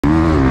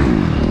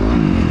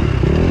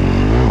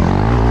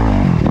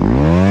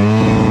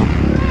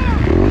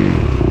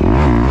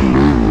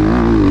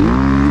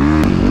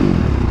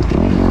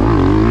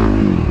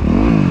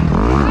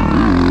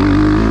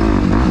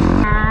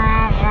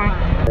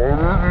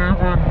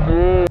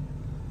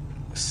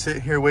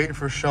sitting here waiting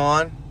for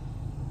Sean.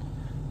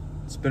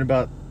 It's been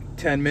about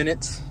 10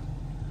 minutes.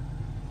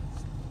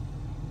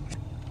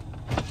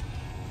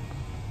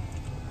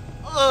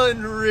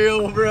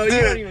 Unreal, bro. Dude,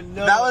 you don't even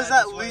know that was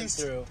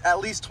what at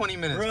least 20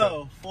 minutes,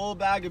 bro. Full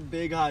bag of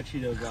big hot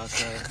Cheetos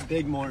outside.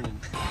 Big morning.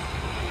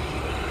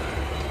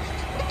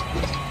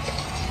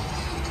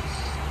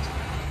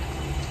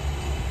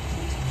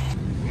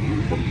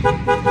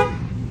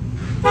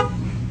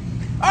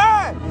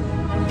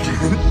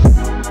 Hey!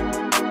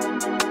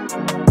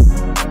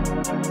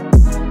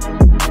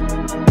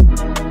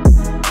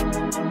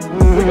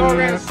 We go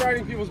around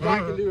starting people's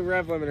bike and do a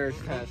rev limiter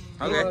test.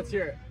 Okay. Let's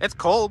hear it. It's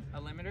cold. A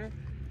limiter?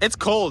 It's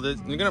cold.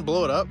 You're gonna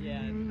blow it up. Yeah,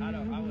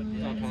 I would.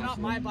 Yeah. It's not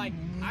my bike.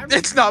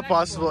 It's not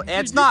possible. And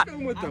it's not.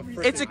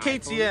 It's It's a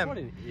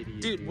KTM.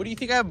 Dude, what do you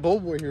think I have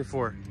Bold Boy here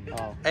for?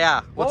 Oh.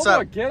 Yeah, what's Bold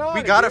Boy, up? get on We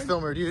it, got a dude.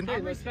 filmer, dude.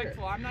 I'm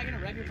respectful. I'm not gonna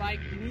wreck your bike.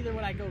 Neither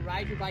would I go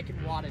ride your bike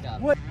and wad it up.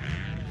 What?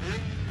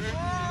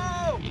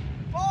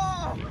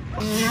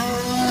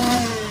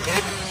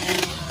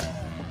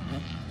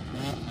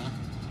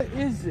 What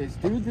is this,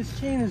 dude? This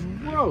chain is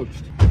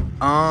roached.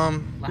 Lack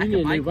You need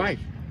of a new bike. bike.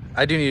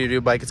 I do need a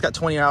new bike. It's got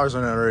 20 hours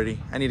on it already.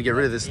 I need to get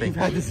rid of this thing. You've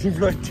had this thing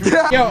for like 2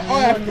 years. Yo,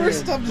 alright,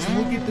 first up, just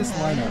look at this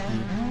lineup,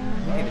 dude.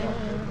 Look at it.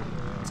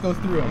 Let's go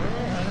through them.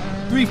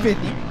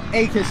 350,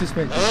 8K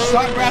suspension.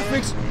 Shot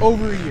graphics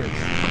over a year.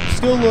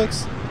 Still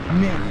looks,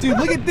 man. Dude,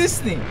 look at this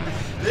thing.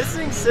 This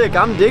thing's sick.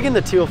 I'm digging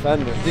the teal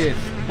fender. Dude.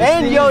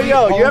 And yo, you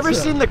ever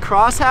seen the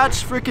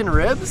crosshatch freaking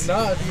ribs?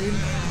 Nah, dude.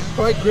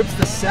 Probably grips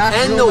the sack.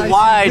 And real the nice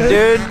wide, and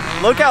good. dude.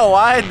 Look how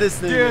wide this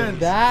thing is. Dude,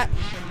 that,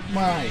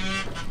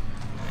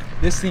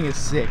 this thing is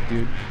sick,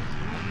 dude.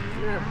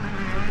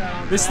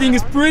 This thing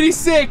is pretty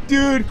sick,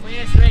 dude.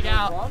 Cleanest rig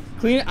out.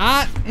 Clean,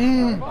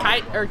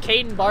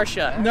 Caden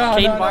Barsha. No,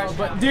 Caden no, Barsha.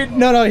 but dude,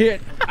 no, here.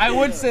 I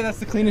would say that's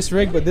the cleanest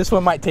rig, but this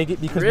one might take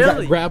it because we got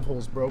Really? grab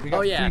holes, bro. We got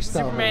Oh yeah,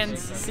 freestyle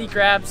Superman's holes. C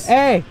grabs.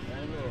 Hey,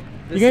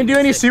 This you gonna do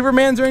thing's any sick.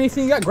 Supermans or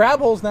anything? You got grab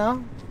holes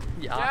now.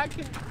 Yeah. I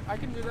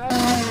can do that.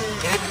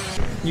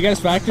 You guys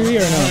factory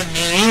or no?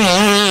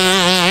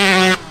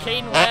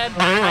 Caden Webb,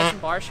 Tyson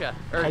Barsha.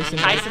 Or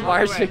Tyson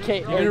Barsha,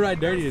 Caden. You're gonna ride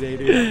dirty today,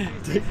 dude.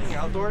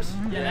 Outdoors?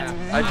 Yeah,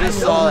 I just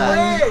saw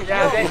that.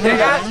 Yeah, they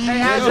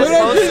had What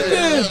up, this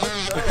this?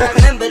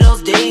 Remember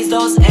those days,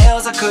 those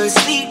L's, I couldn't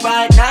sleep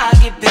right now. I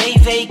get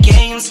paid, fake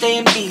game,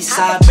 staying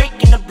B-side,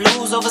 breaking the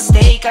blues over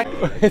steak.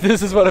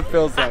 This is what it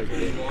feels like.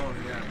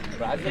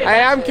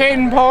 Hey, I'm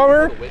Caden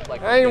Palmer.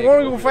 I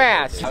want to go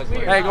fast.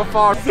 Hey, go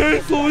far. Say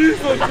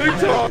Solis on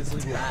TikTok.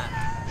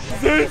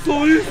 Say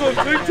Solis on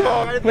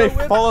TikTok. Wait,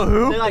 follow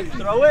who? They like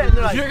throw it and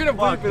they're like, You're gonna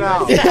bleep it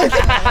out.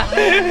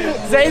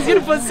 Zay's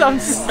gonna put some.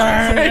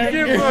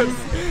 Say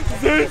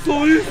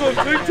Solis on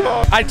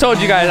TikTok. I told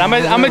you guys, I'm a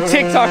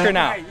TikToker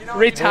now.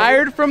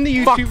 Retired from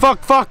the YouTube.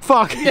 Fuck.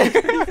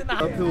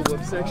 uphill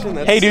whip section.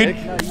 That's Hey, dude.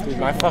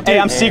 sick. Hey,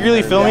 I'm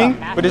secretly filming,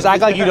 but just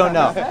act like you don't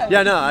know.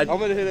 Yeah, no, I, I'm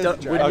gonna hit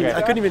don't- it. wouldn't even-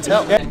 I couldn't even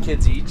tell.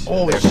 Kids each.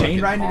 Oh, is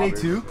Shane riding today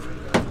too?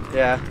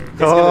 Yeah.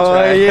 He's Oh, gonna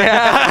try.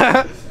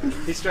 yeah.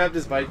 He strapped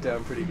his bike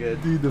down pretty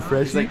good. Dude, the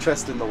fresh. He's like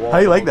trusting the wall. How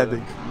you like that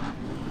thing?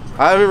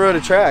 I haven't rode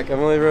a track. I've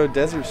only rode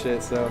desert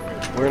shit, so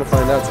we're gonna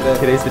find out today.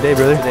 Today's the day,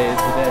 brother. Today is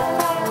the day.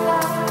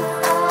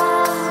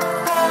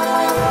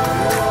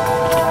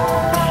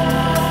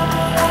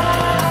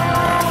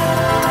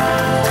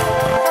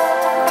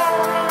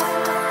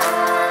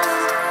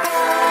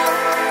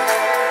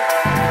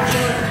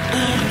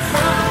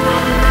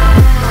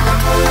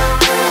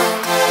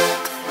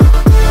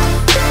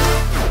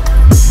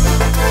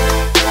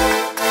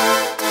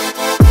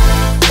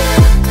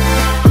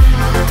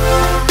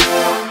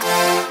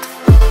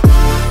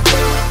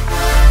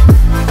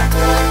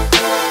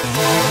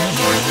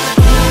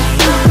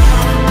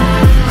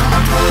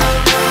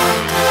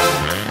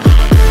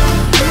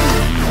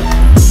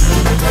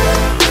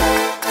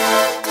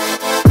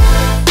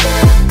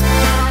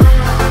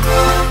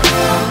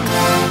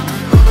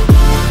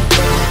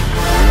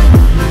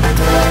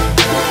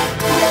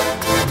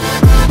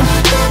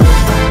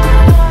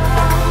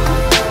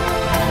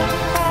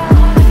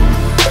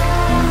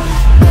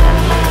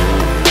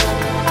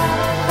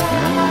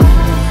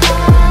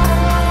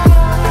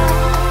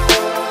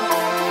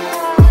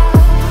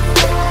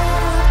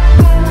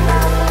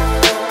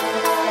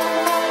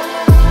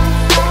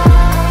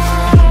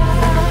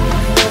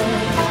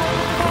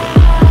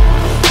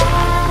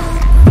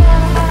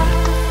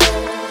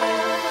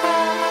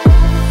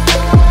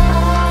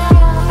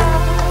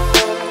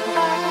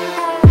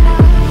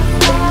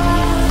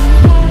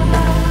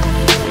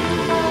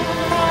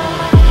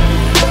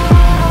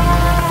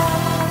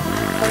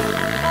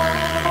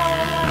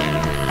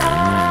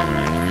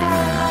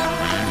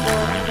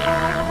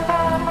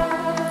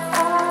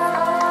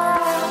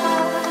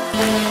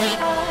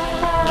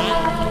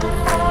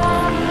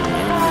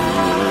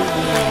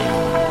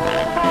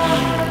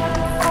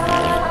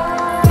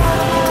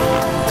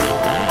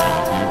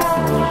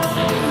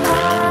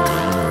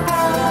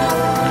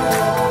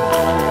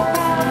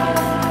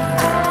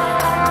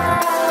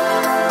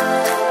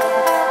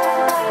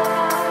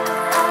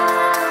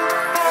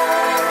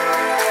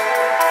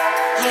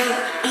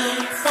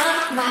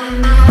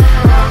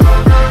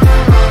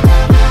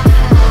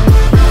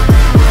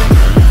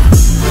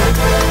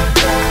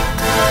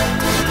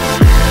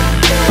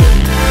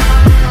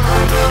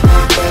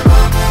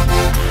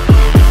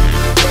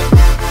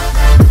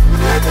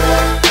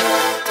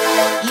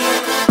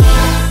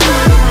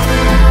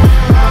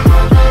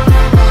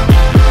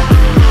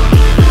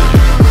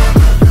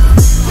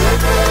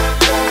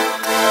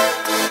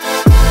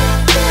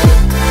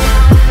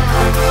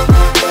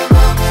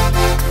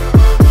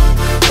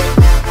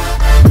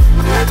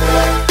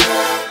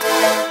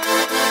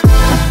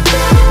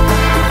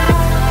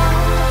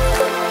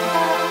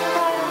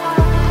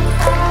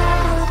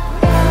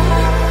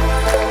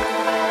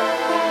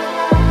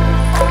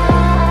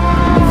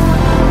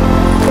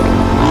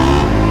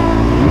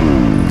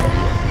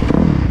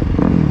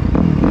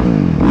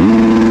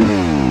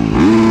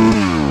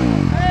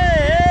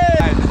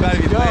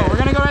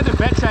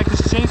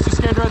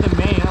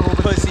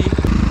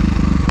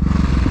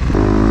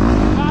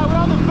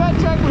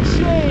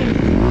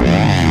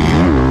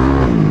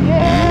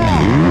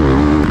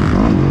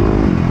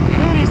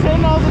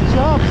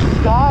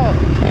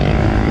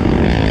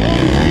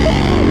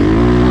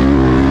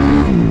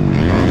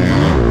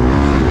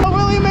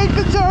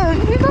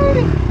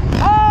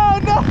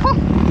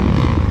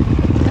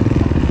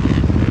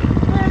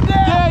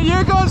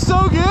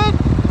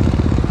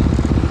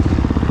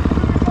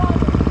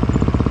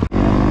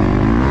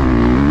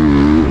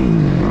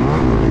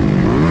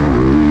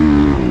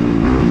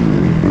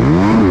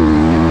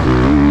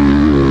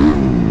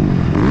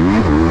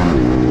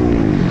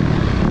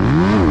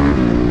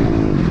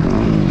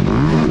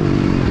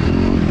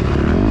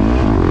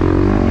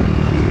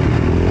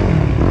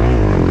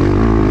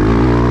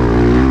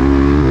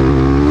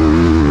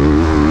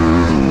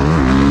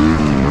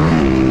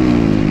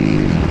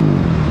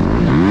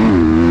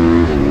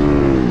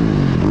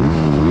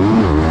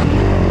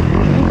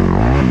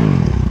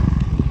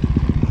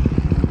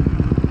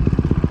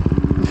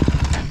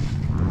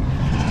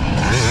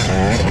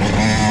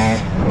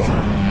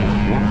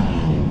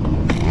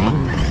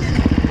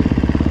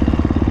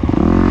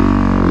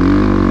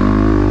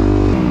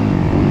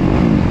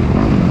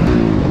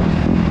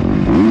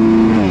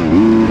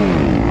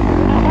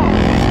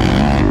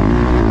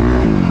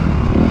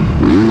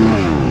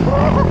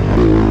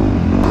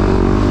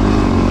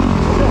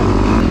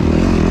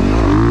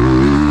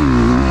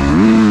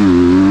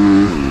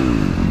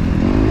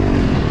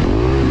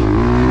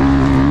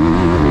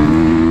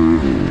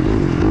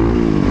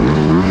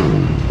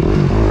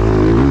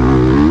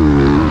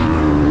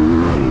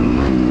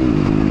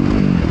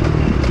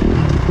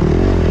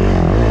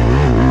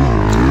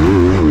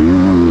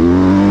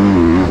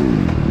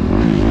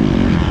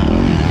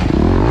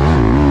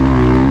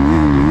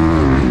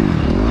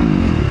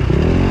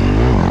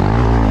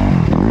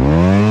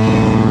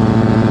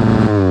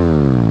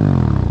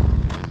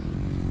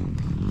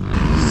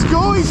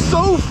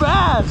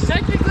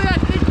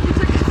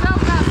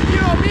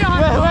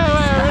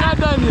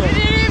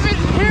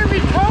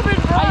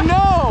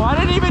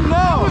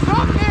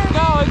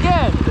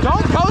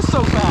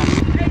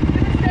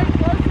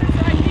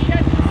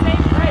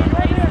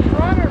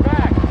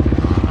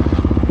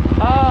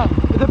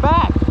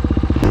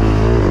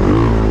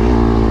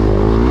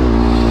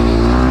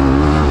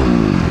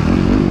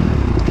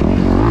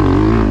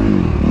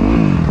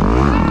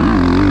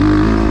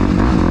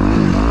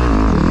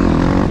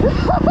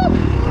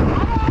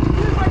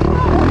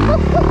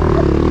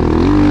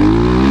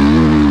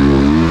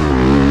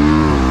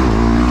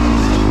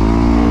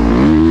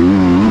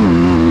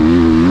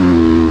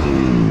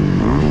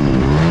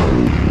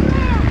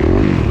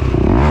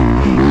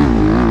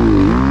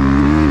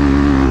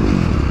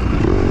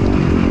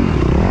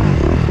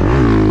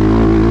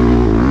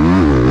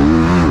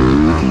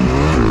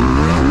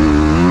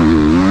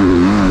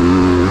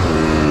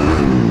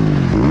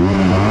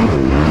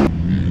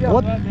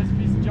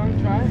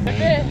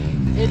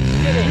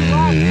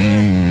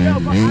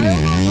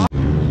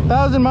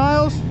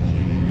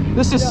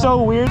 This is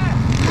so weird.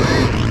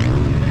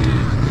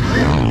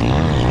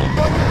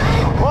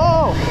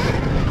 Whoa!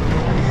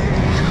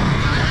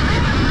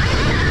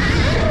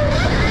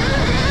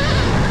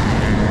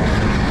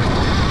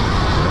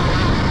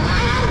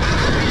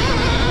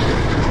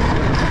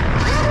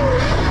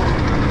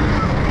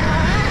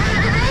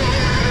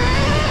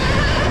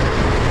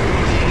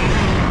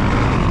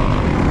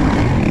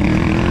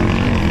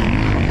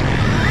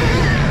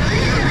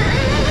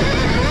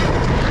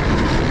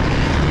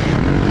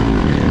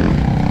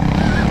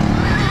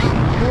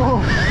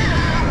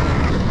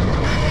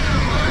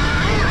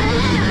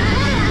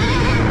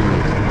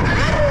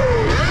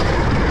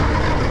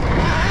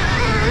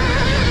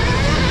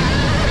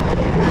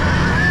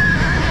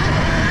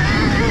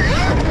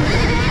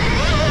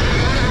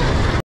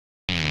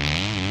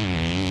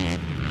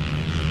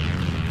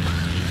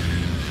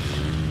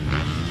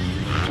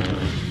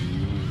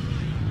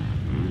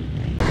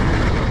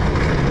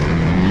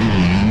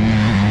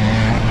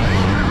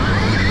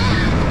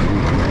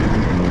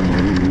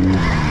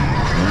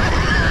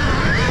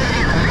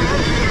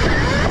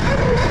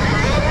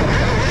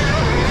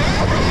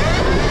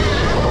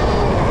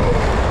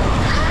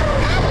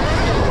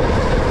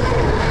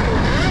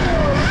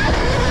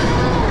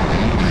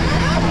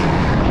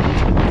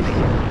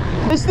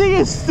 This thing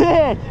is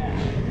sick.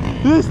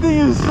 This thing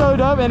is so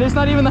dumb, and it's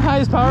not even the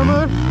highest power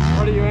mode.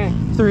 What are you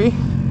in? 3.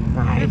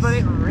 Nice. But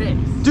it rips.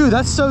 Dude,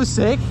 that's so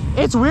sick.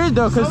 It's weird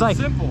though, cause So like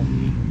simple.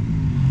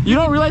 you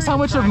don't realize how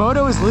much your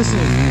moto is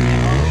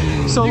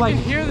listening. So You like,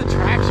 can hear the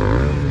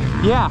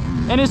traction. yeah,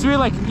 and it's weird.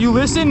 Like you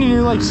listen and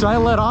you're like, should I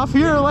let off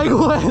here? Like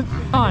what?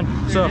 On.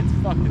 Dude, So it's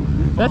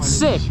fucking that's fun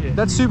sick. as shit.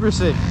 That's super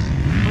sick.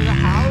 For the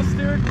house,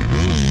 dude.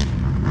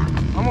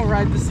 I'm gonna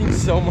ride this thing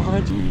so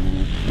much.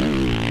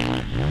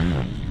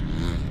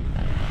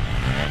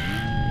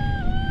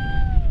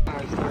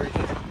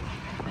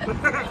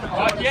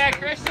 Fuck yeah,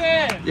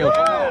 Christian! Yo.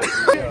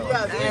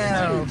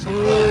 Damn.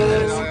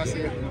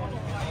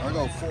 I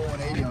go full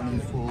 180 on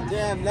these fools.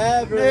 Damn,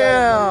 never.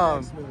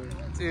 Damn.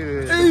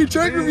 Dude. Hey,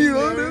 track review,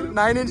 huh, dude?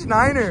 9-inch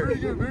niner.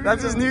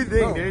 That's his new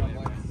thing, dude.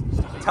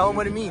 Tell him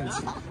what it means.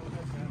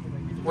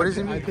 What does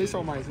it I mean? piss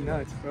on my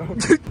nuts, bro.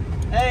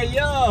 Hey,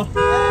 yo!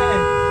 Hey!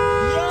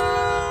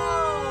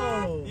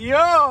 Yo!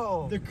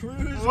 Yo. The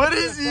cruise. What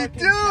is he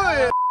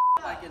doing?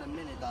 Like in a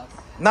minute, dog.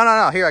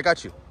 No. Here, I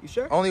got you. You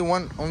sure? Only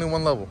one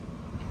level.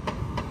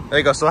 There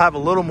you go. So I have a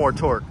little more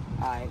torque.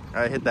 Alright.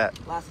 All right, hit that.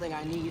 Last thing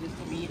I need is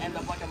to be end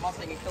up like a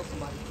Mustang and kill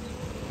somebody.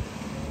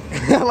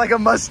 Like a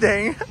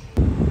Mustang.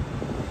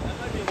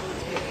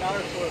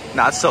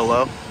 Nah, it's so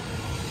low.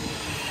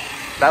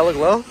 That look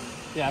low?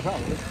 Yeah,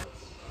 probably.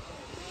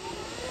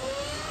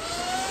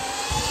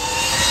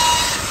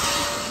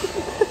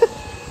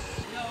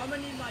 Yo, I'm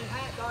gonna need my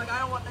hat, dog. I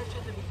don't want that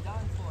shit to be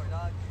done for,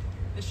 dog.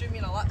 This shit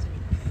mean a lot to me.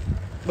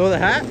 Oh, the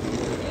hat?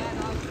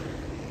 Yeah, dog.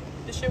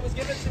 This shit was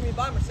given to me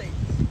by Mercedes.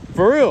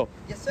 For real?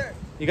 Yes, sir.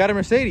 You got a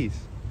Mercedes?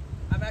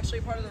 I'm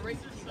actually part of the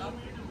racing team, dog.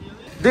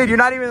 Dude, you're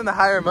not even in the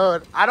higher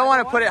mode. I don't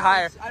want to put it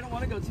higher. I don't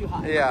want to go too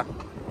high. Yeah.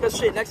 Because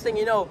shit, next thing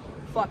you know,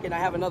 fucking I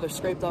have another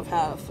scraped off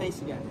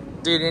face again.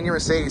 Dude, in your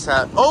Mercedes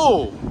hat.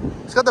 Oh!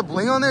 It's got the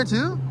bling on there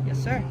too?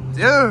 Yes, sir. Dude!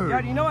 You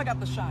already know I got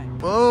the shine.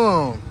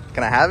 Boom!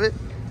 Can I have it?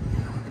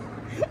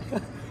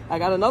 I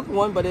got another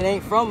one, but it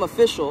ain't from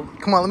official.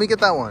 Come on, let me get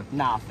that one.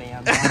 Nah,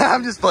 fam.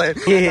 I'm just playing.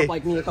 End up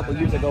like me a couple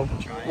years ago.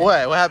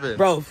 What? What happened?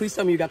 Bro, please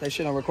tell me you got that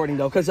shit on recording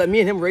though, because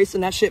me and him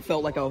racing, that shit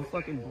felt like a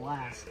fucking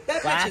blast.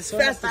 That bitch is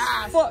fast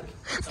as fuck.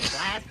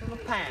 Blast from the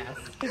past.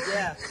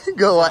 Yeah.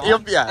 Go on. I You'll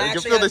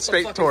actually feel the had some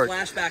straight fucking torque.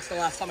 flashbacks the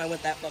last time I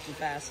went that fucking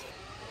fast.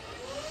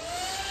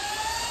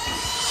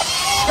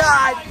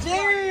 God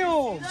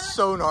damn!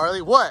 So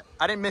gnarly. What?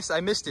 I missed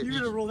it. You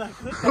gonna roll that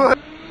clip?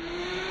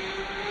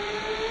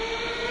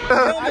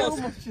 I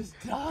almost just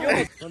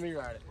died. Let me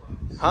ride it.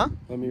 Huh?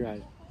 Let me ride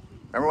it.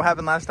 Remember what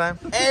happened last time?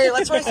 Hey,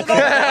 let's race it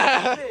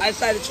up. I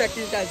decided to check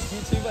these guys'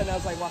 YouTube and I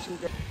was like watching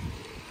the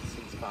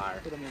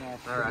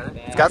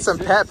It's got some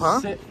pep,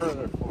 huh?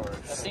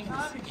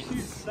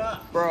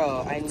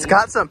 Bro, It's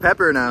got some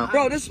pepper now.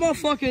 Bro, this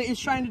motherfucker is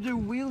trying to do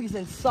wheelies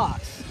in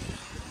socks.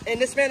 And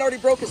this man already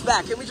broke his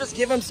back. Can we just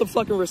give him some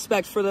fucking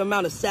respect for the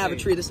amount of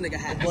savagery this nigga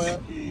has?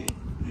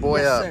 Boy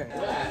yes,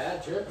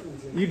 up. sir.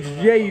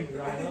 You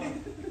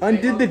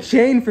undid the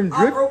chain from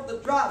I drip. broke the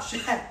drop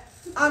shaft.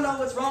 I know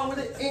what's wrong with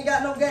it. Ain't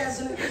got no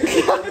gas in it.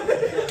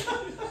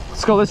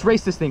 Let's go, let's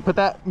race this thing. Put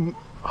that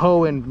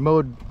hoe in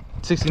mode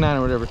 69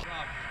 or whatever.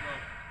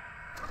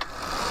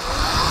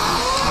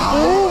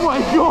 Oh my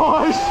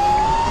gosh!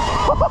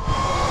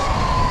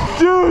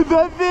 Dude,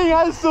 that thing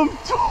has some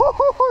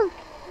torque!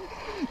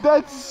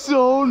 That's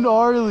so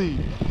gnarly.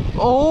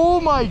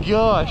 Oh my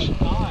gosh.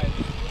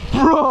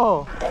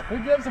 Bro.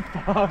 Who gives a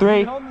fuck?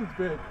 3.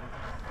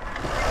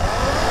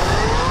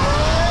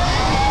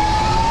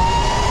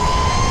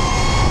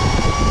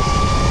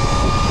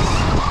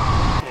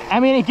 I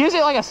mean, it gives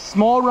it like a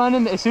small run,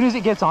 and as soon as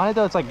it gets on it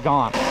though, it's like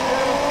gone.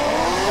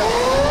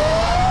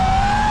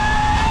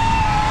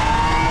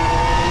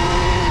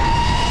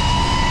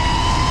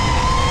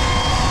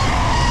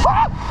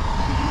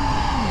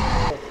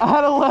 I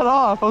had to let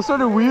off. I was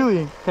sort of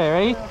wheeling. Okay,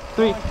 ready?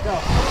 3, go.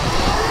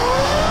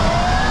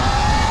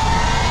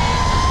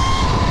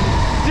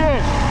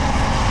 Dude,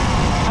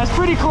 that's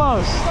pretty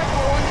close. It's like a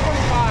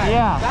 125.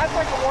 Yeah. That's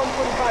like a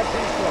 125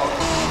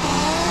 two-stroke.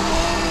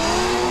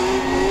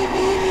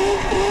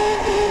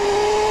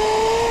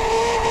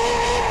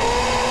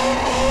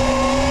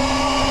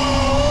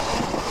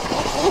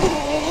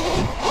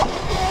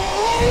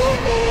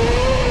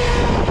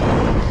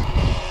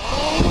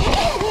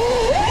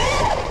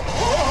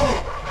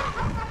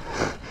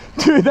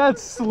 Dude,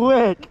 that's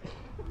slick.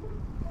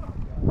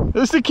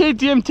 This is the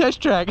KTM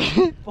test track.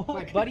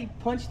 My buddy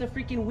punched the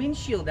freaking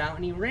windshield out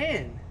and he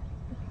ran.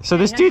 So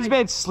this dude's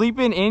been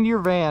sleeping in your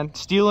van,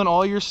 stealing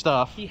all your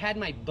stuff. He had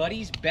my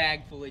buddy's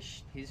bag full of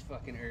his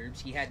fucking herbs.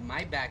 He had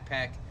my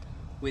backpack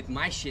with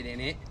my shit in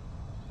it.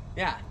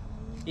 Yeah.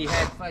 He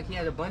had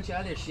a bunch of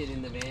other shit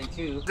in the van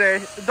too.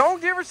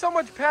 Don't give her so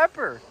much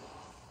pepper.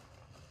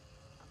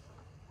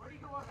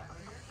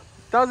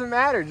 Doesn't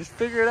matter, just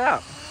figure it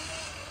out.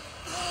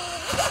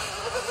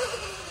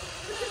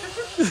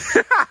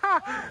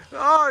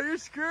 Oh, you're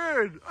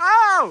screwed.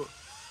 Oh!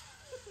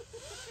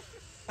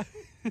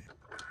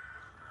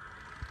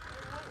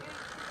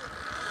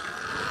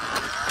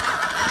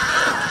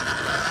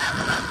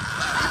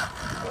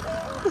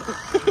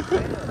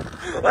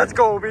 Let's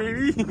go,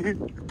 baby.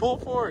 Pull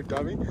forward,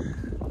 dummy.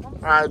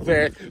 Alright,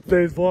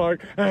 face vlog.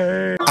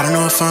 Hey. I don't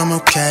know if I'm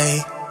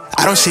okay.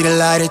 I don't see the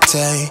light of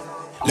day.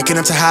 Looking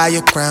up to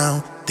higher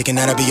ground, thinking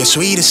that'll be your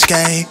sweet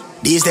escape.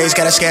 These days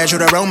gotta schedule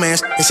the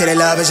romance. They say that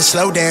love is a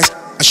slow dance.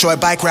 A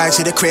short bike ride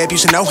to the crib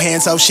using no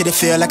hands. Oh shit, it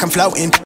feel like I'm floating.